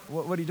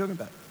 what are you talking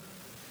about?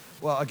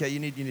 Well, okay, you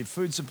need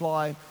food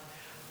supply.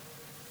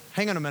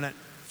 Hang on a minute.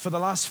 For the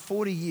last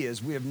 40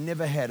 years, we have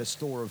never had a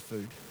store of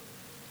food.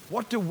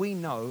 What do we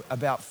know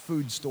about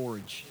food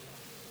storage?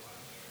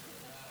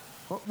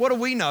 What do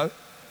we know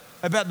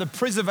about the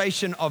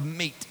preservation of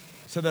meat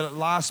so that it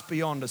lasts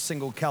beyond a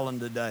single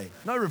calendar day?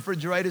 No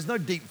refrigerators, no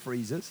deep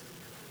freezers.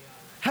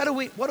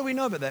 What do we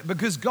know about that?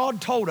 Because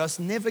God told us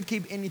never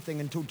keep anything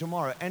until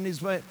tomorrow. And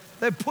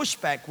their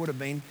pushback would have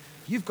been,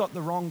 you've got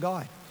the wrong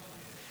guy.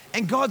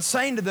 And God's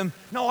saying to them,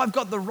 no, I've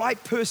got the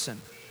right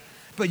person.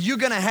 But you're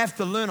going to have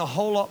to learn a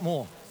whole lot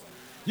more.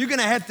 You're going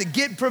to have to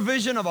get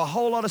provision of a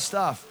whole lot of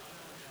stuff.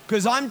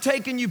 Because I'm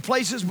taking you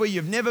places where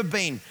you've never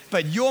been.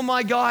 But you're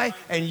my guy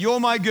and you're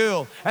my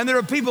girl. And there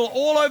are people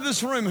all over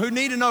this room who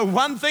need to know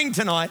one thing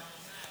tonight.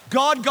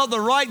 God got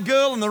the right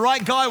girl and the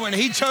right guy when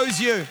He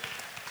chose you.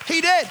 He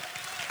did.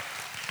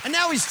 And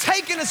now He's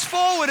taken us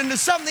forward into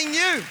something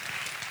new.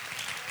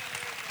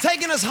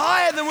 Taking us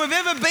higher than we've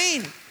ever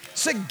been.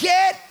 So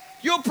get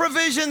your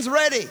provisions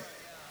ready.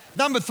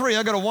 Number 3,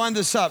 I've got to wind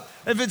this up.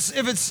 If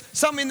it's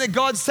something that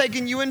God's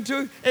taken you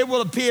into, it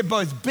will appear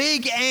both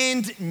big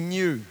and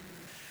new.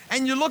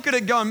 And you look at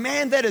it going,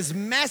 man, that is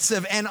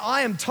massive and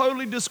I am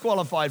totally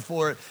disqualified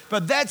for it.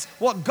 But that's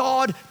what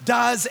God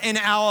does in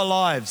our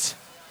lives.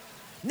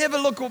 Never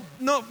look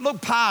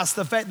past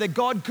the fact that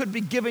God could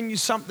be giving you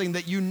something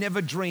that you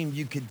never dreamed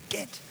you could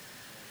get.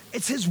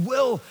 It's His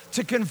will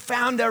to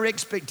confound our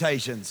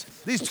expectations.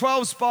 These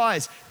 12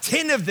 spies,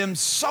 10 of them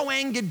so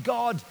angered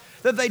God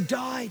that they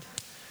died.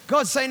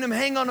 God's saying to them,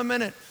 hang on a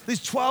minute.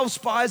 These 12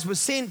 spies were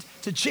sent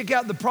to check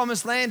out the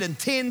promised land, and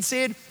 10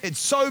 said, it's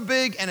so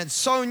big and it's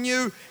so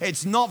new,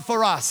 it's not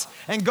for us.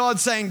 And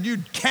God's saying, you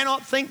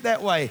cannot think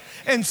that way.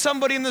 And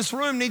somebody in this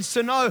room needs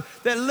to know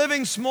that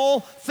living small,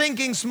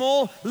 thinking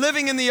small,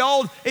 living in the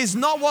old is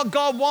not what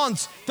God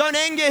wants. Don't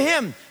anger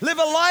Him. Live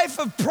a life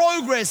of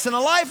progress and a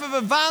life of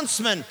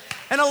advancement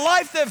and a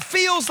life that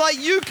feels like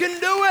you can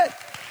do it.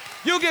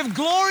 You'll give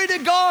glory to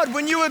God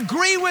when you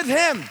agree with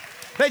Him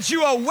that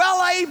you are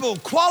well able,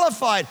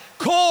 qualified,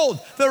 called,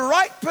 the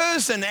right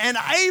person, and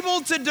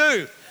able to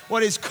do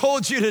what He's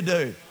called you to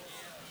do.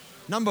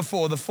 Number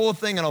 4, the fourth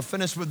thing, and I'll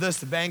finish with this,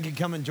 the band can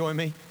come and join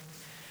me.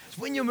 It's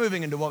when you're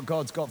moving into what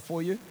God's got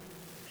for you,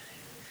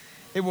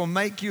 it will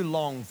make you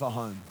long for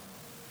home.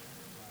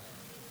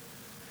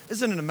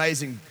 Isn't it an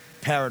amazing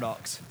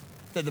paradox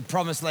that the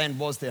promised land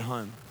was their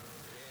home,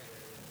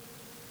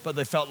 but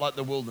they felt like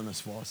the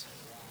wilderness was?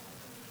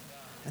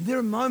 And there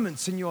are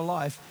moments in your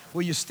life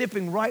where you're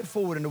stepping right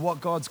forward into what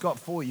God's got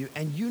for you,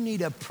 and you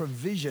need a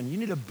provision. You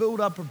need to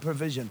build up a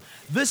provision.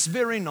 This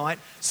very night,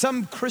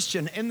 some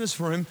Christian in this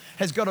room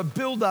has got to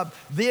build up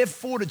their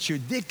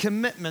fortitude, their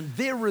commitment,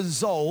 their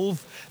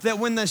resolve, that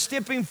when they're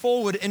stepping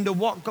forward into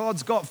what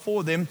God's got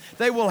for them,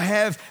 they will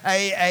have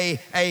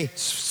a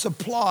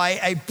supply,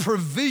 a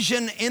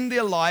provision in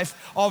their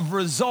life of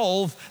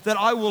resolve that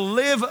I will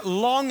live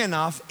long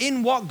enough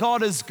in what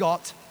God has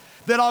got,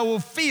 that I will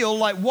feel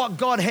like what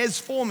God has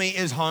for me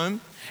is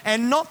home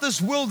and not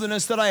this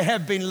wilderness that I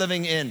have been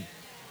living in.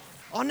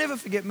 I'll never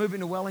forget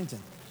moving to Wellington.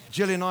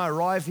 Julie and I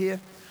arrived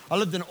here. I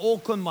lived in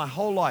Auckland my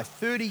whole life,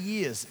 30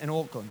 years in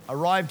Auckland.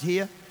 Arrived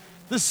here.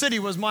 This city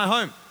was my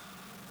home.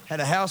 Had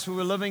a house we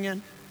were living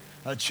in,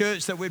 a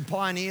church that we'd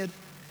pioneered.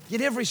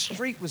 Yet every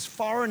street was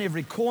foreign,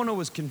 every corner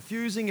was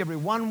confusing, every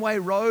one-way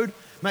road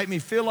made me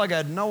feel like I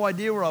had no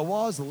idea where I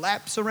was.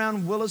 Laps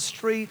around Willis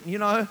Street,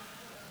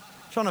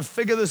 trying to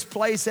figure this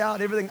place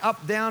out, everything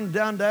up, down,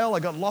 down Dale. I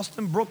got lost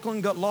in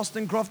Brooklyn, got lost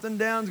in Crofton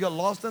Downs, got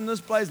lost in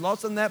this place,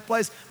 lost in that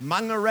place,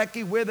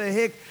 Mangaraki, where the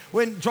heck,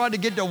 tried to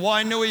get to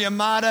Wainui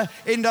Yamada,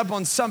 end up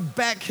on some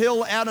back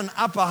hill out in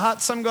Upper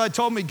Hutt. Some guy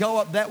told me, go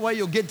up that way,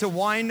 you'll get to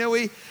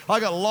Wainui. I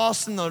got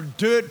lost in the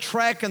dirt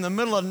track in the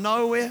middle of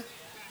nowhere.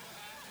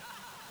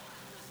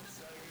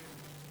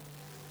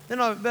 Then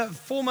about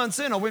 4 months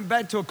in, I went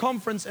back to a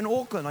conference in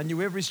Auckland. I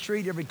knew every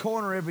street, every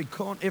corner, every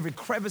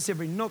crevice,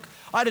 every nook.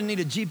 I didn't need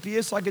a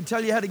GPS. So I could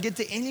tell you how to get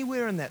to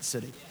anywhere in that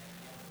city.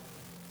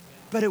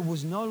 But it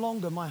was no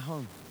longer my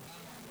home.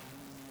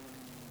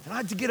 And I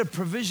had to get a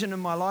provision in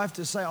my life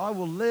to say, I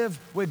will live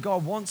where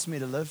God wants me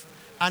to live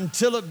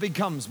until it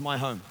becomes my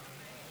home.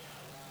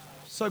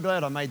 So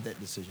glad I made that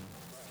decision.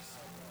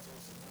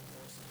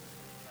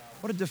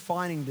 What a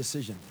defining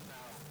decision.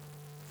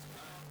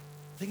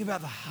 Think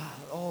about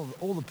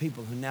all the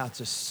people who now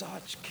just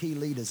such key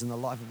leaders in the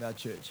life of our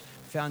church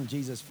found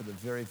Jesus for the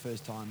very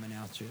first time in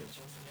our church.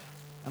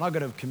 And I've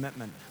got a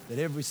commitment that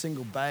every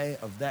single bay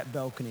of that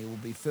balcony will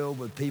be filled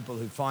with people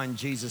who find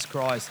Jesus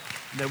Christ,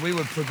 that we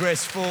would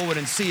progress forward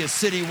and see a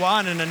city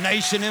won and a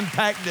nation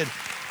impacted,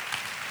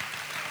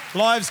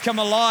 lives come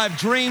alive,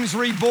 dreams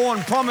reborn,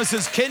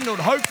 promises kindled,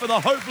 hope for the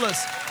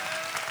hopeless,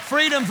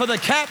 freedom for the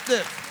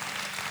captive.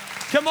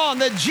 Come on,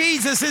 that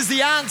Jesus is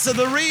the answer,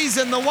 the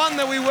reason, the one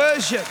that we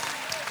worship.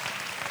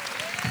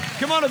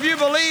 Come on, if you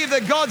believe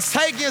that God's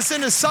taking us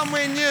into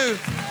somewhere new,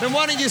 then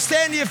why don't you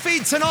stand to your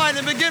feet tonight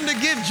and begin to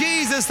give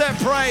Jesus that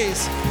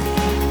praise.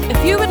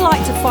 If you would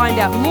like to find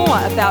out more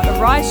about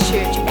Arise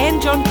Church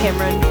and John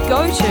Cameron,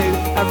 go to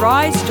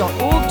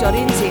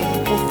arise.org.nz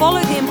or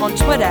follow them on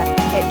Twitter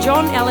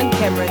 @John Allen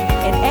Cameron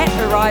and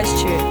 @Arise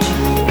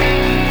Church.